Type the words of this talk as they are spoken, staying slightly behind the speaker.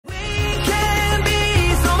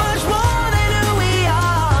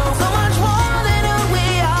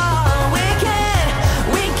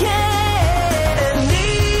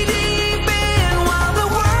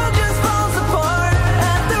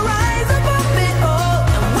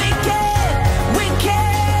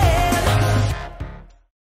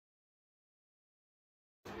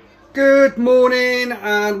Good morning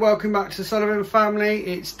and welcome back to the Sullivan family.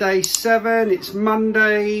 It's day 7, it's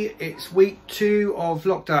Monday, it's week 2 of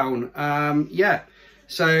lockdown.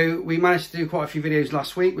 So we managed to do quite a few videos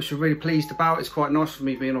last week, which we're really pleased about. It's quite nice for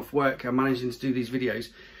me being off work and managing to do these videos.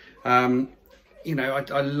 You know,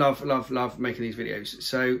 I love making these videos.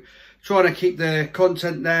 So trying to keep the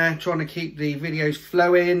content there, trying to keep the videos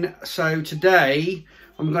flowing. So today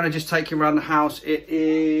I'm going to just take you around the house. It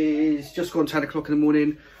is just gone 10 o'clock in the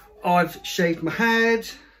morning. I've shaved my head,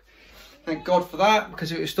 thank God for that,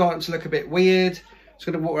 because it was starting to look a bit weird. Just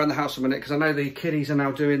going to walk around the house a minute because I know the kiddies are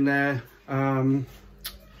now doing their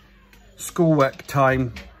schoolwork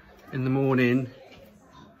time in the morning.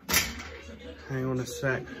 Hang on a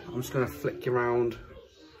sec, I'm just going to flick you around.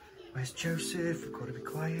 Where's Joseph? We've got to be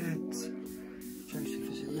quiet. Joseph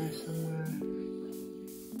is in there somewhere.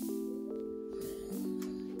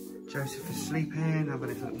 Joseph is sleeping, having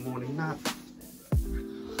his little morning nap.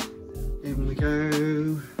 In we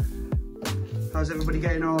go. How's everybody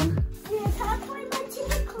getting on? Yes, I'm playing my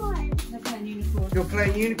unicorn. They're playing unicorns. You're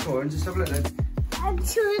playing unicorns? Let's have a look then. I'm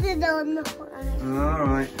shooting on the one.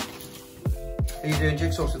 Alright. Are you doing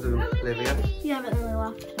jigsaws with them, Olivia? Yeah, but then they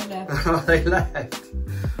left. Oh, they left.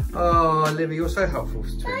 Oh, Olivia, you're so helpful to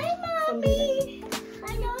me. Hi, Mommy. I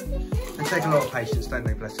know this. They take a lot of patience, don't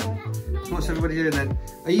they, bless them? So what's everybody doing then?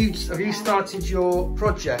 Have you started your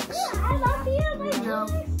projects? I love you. No.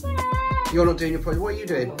 You're not doing your project. What are you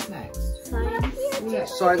doing? What's next?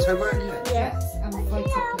 Science. Science homework? Yes, and photo.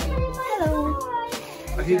 Hello.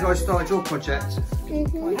 Have you guys started your project? I'm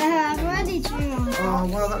ready to. Oh,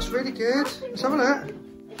 well, that's really good. Let's have a look.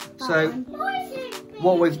 So,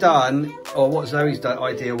 what we've done, or what Zoe's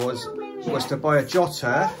idea was to buy a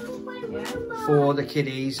jotter for the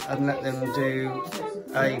kiddies and let them do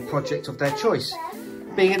a project of their choice.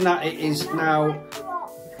 Being that it is now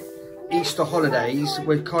Easter holidays,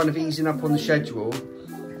 we're kind of easing up on the schedule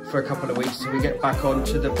for a couple of weeks till we get back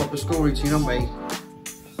onto the proper school routine, aren't we?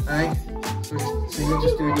 Eh? So you're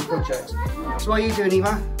just doing your projects. So what are you doing,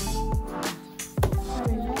 Eva?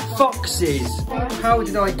 Foxes! How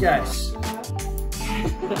did I guess?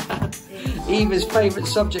 Eva's favourite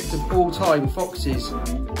subject of all time, foxes.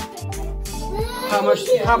 How much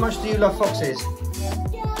do you love foxes?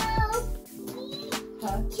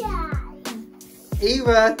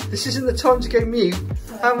 Eva, this isn't the time to go mute.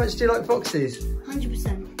 How much do you like foxes?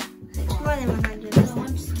 100%. It's more than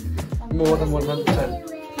 100%. More than 100%.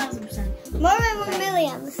 1,000%. More than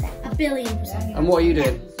 1,000,000%. 1,000,000,000%. And what are you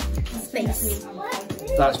doing? Space.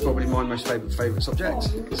 That's probably my most favourite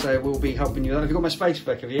subject. So we'll be helping you. Have you got my space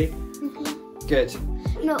book, have you? Good.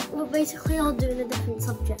 No, we're basically all doing a different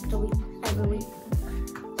subject every week.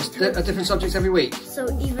 A different subject every week? So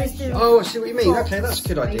Eva's doing... Oh, I see what you mean. Okay, that's a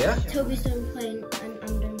good idea. Toby's doing plane and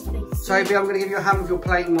I'm doing space. Toby, I'm going to give you a hand with your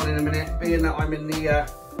plane one in a minute, being that I'm in the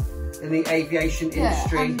aviation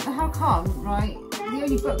industry. And how come, right? The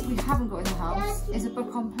only book we haven't got in the house is a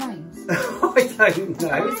book on planes. I don't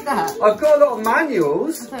know. What's that? I've got a lot of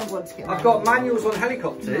manuals. I don't want to get I've got manuals on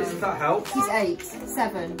helicopters, if that helps. He's 8,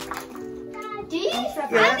 7. Do you?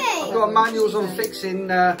 Yeah, I've got manuals on fixing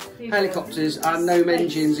helicopters and gnome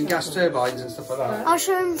engines and gas turbines and stuff like that. I'll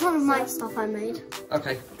show him some of my stuff I made.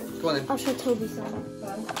 Okay, go on then. I'll show Toby some.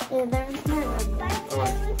 Yeah, there's no.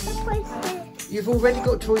 Alright. You've already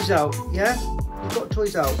got toys out, yeah? You've got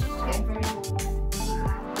toys out.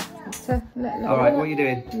 Alright, what are you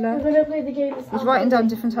doing? We're going to play the game. He's writing down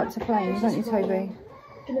different types of planes, aren't you, Toby?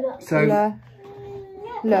 So,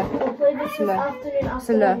 We'll play this afternoon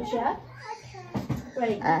after lunch, yeah?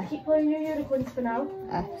 Wait, S. keep playing your unicorns for now.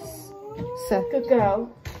 S. Good girl.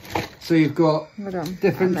 so you've got Hold on.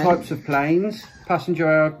 different types of planes,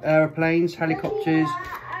 passenger aeroplanes, helicopters,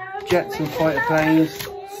 jets and fighter planes.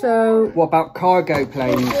 So, What about cargo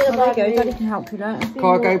planes? there you go, Daddy can help with that.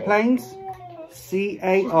 Cargo planes,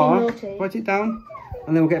 C-A-R, naughty. write it down,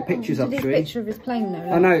 and then we'll get pictures up, Did shall a we? picture of his plane though.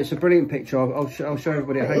 I know, it's a brilliant picture. I'll show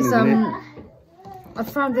everybody at home It's, in a minute. I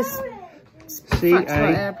found this fact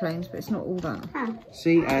about airplanes, but it's not all that.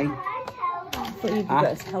 C-A, I thought you'd be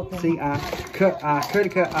better to help him. C-A, K-A,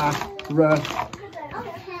 K-A, R,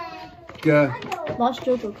 G, Last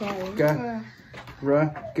Jojo crying. G,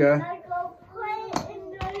 R, G,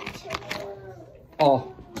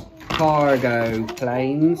 O. Cargo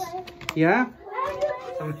planes. Yeah?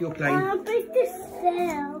 So with your plane. How big this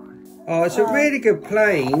cell? Oh, it's a really good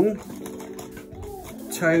plane,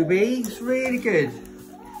 Toby. It's really good.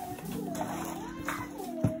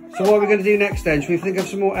 So what are we going to do next then? Should we think of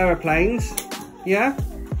some more aeroplanes? Yeah?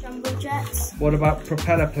 Jumbo jets. What about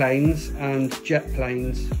propeller planes and jet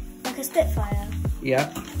planes? Like a Spitfire.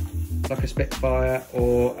 Yeah. Like a Spitfire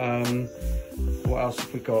or What else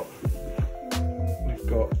have we got? We've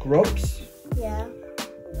got Grubs. Yeah.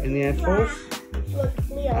 In the Air Force. Look,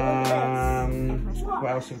 Leo,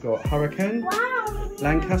 What else have we got? Hurricane. wow.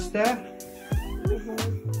 Lancaster.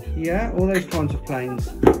 Yeah, all those kinds of planes.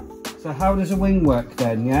 So how does a wing work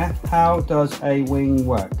then, yeah? How does a wing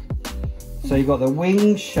work? So you've got the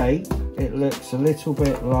wing shape. It looks a little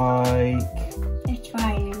bit like... A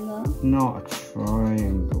triangle. Not a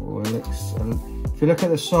triangle. It looks... If you look at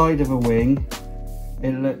the side of a wing,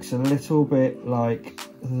 it looks a little bit like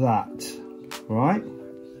that, right?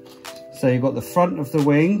 So you've got the front of the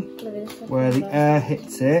wing where the air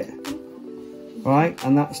hits it, right?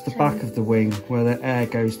 And that's the back of the wing where the air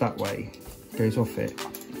goes that way, goes off it.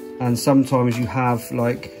 And sometimes you have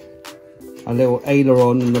like a little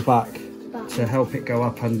aileron in the back to help it go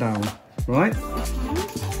up and down, right?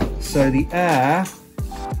 So the air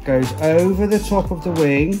goes over the top of the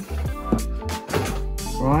wing,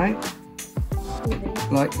 right?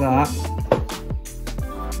 Like that.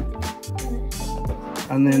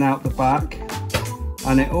 And then out the back.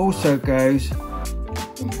 And it also goes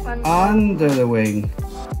under the wing,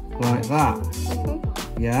 like that.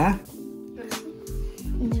 Yeah?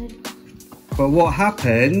 But what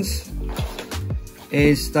happens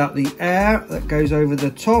is that the air that goes over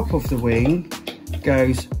the top of the wing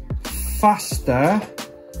goes faster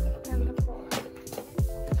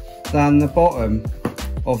than the bottom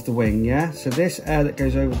of the wing, yeah? So this air that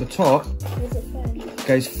goes over the top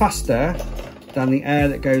goes faster than the air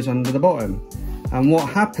that goes under the bottom. And what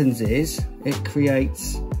happens is it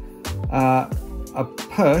creates a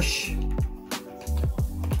push.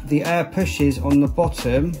 The air pushes on the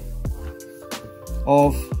bottom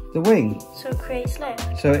of the wing. So it creates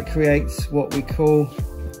lift. So it creates what we call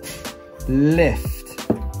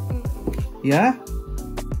lift. Yeah?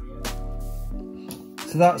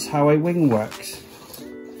 So that's how a wing works.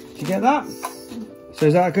 Did you get that? So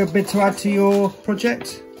is that a good bit to add to your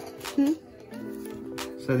project?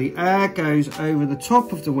 So the air goes over the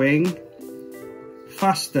top of the wing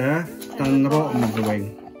faster than the bottom of the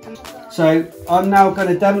wing. So I'm now going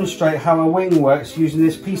to demonstrate how a wing works using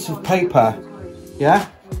this piece of paper. Yeah?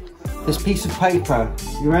 This piece of paper.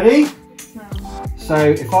 You ready? So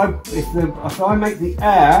if I make the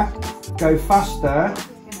air go faster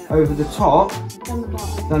over the top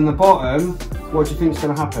than the bottom, what do you think is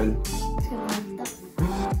going to happen?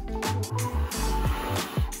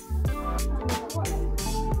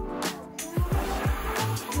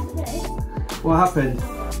 What happened?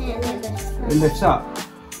 It lifts up.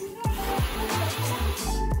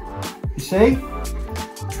 You see?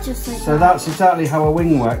 Just like So that's exactly how a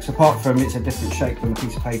wing works, apart from it's a different shape than a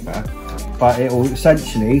piece of paper. But it will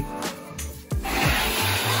essentially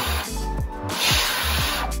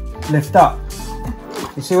lift up.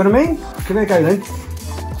 You see what I mean? Give it a go then.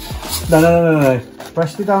 No.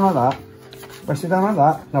 Press it down like that. Press it down like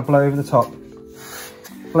that. Now blow over the top.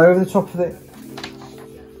 Blow over the top of it.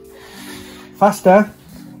 Faster.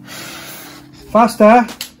 Faster.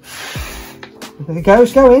 There you go,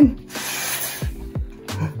 it's going.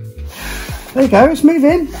 There you go, it's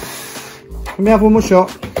moving. Let me have one more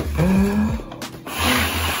shot.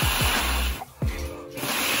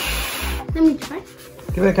 Let me try.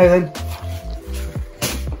 Give it a go then.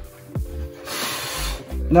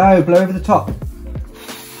 No, blow over the top.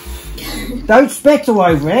 Don't spit all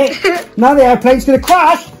over it. Now the airplane's going to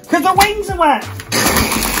crash because the wings are wet.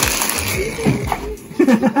 Is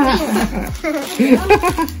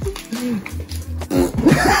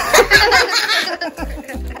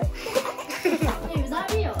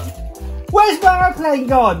that real? Where's my airplane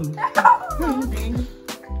gone?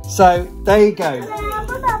 So there you go.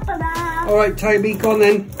 Alright Toby, go on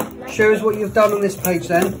then. Show us what you've done on this page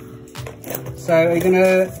then. So are you going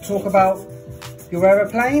to talk about your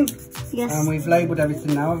aeroplane? Yes. And we've labelled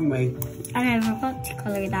everything now, haven't we? And I forgot to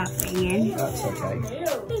colour that thing in. That's okay.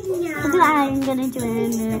 But I'm gonna do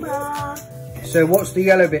it. So what's the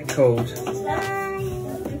yellow bit called?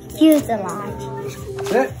 Fuselage.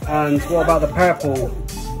 That's it. And what about the purple?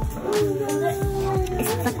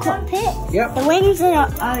 It's the cockpit. Yep. The wings are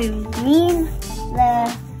green.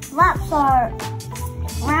 The flaps are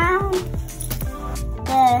round.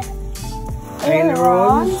 The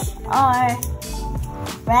ailerons are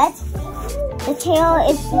red. The tail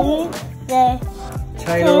is blue. The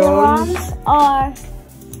ailerons are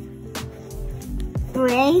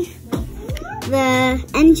grey.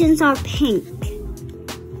 The engines are pink.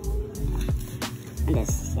 And this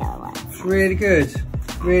is yellow. Really good.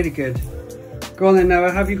 Really good. Go on then,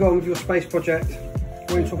 Noah. How have you got on with your space project?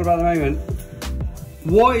 What are you talking about at the moment?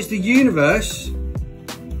 What is the universe?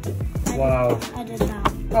 Wow. I did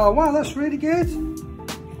that. Oh, wow, that's really good.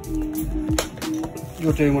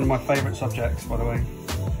 You're doing one of my favourite subjects, by the way.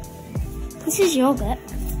 This is your book.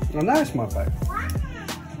 I know it's my book.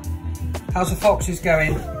 How's the foxes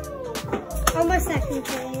going? On my second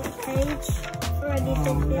page. Already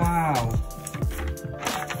Oh, wow.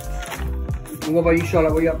 And what about you,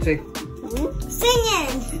 Charlotte? What are you up to?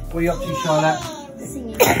 Singing. What are you up to, Charlotte?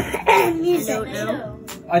 Singing. Music.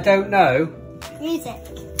 I don't know. Music.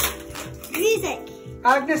 Music.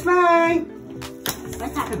 Agnes May!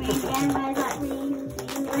 What's that green again? Where's that green?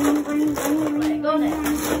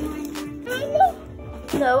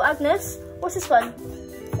 No, Agnes. What's this one?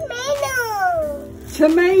 Tomato.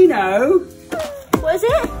 Tomato? What is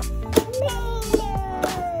it? Tomato.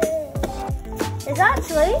 Is that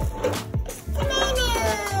actually? Tomato.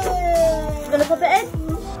 You gonna pop it in?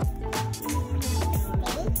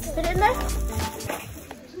 Put it in there.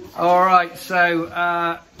 Alright,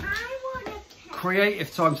 so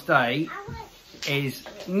creative time today is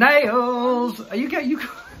nails. Are you getting You're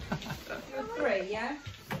 3, yeah?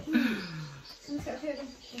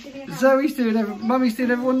 Zoe's doing Mummy's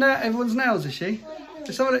doing everyone's nails, is she?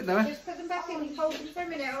 Let's have a look now. Just put them back in and hold them for a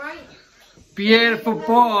minute, alright? Beautiful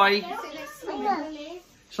boy. Sit next to me.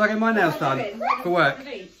 Shall I get my nails done for work?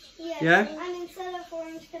 Yeah? And instead of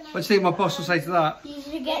orange, can What do you think my boss will say to that? you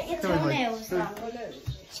should get your Come on, toenails done?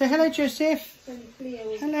 Say hello, Joseph.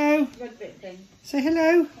 Hello. Red bit thing. Say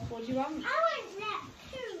hello. What do you want?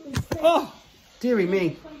 Oh, dearie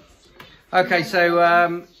me. Okay,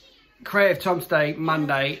 so creative time today,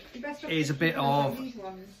 Monday, is a bit of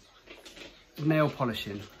nail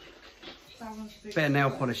polishing. Bit of nail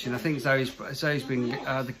polishing. I think Zoe's been.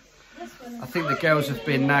 I think the girls have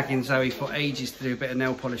been nagging Zoe for ages to do a bit of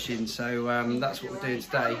nail polishing, so that's what we're doing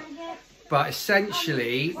today. But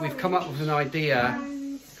essentially, we've come up with an idea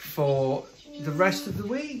for the rest of the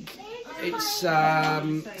week. It's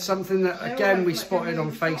something that, again, we spotted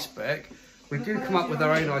on Facebook. We do come up with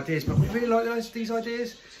our own ideas, but we really like these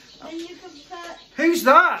ideas. Who's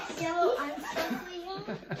that?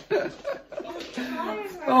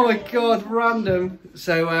 Oh my God, random.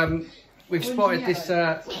 So we've spotted this.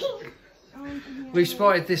 We've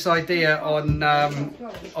spotted this idea on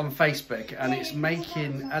Facebook, and it's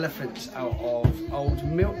making elephants out of old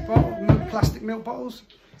plastic milk bottles,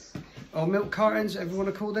 or milk cartons, whatever you want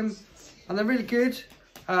to call them, and they're really good.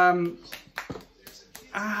 Ow!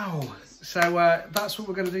 So that's what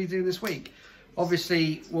we're going to be doing this week.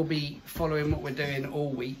 Obviously, we'll be following what we're doing all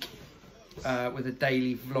week with a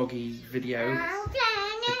daily vloggy video, a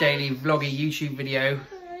daily vloggy YouTube video,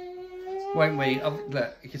 won't we?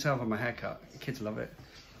 Look, you can tell I've had my hair cut. The kids love it.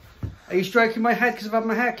 Are you stroking my head because I've had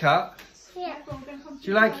my hair cut? Yeah. Do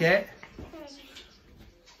you like it?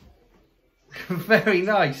 Very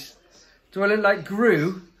nice. Do I look like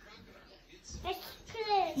Gru?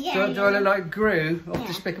 Yeah. Do I look like Gru of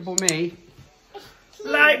Despicable Me?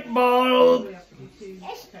 Light bulb!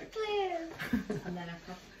 It's blue.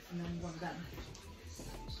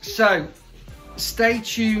 So, stay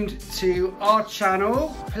tuned to our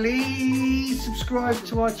channel. Please subscribe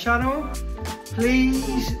to our channel.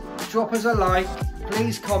 Please drop us a like.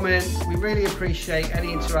 Please comment. We really appreciate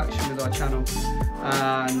any interaction with our channel.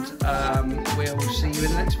 And we'll see you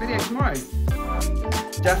in the next video tomorrow.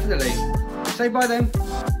 Definitely. Say bye then.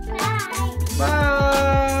 Bye.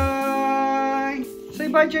 Bye. Say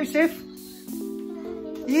bye, Joseph.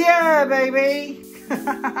 Yeah, baby.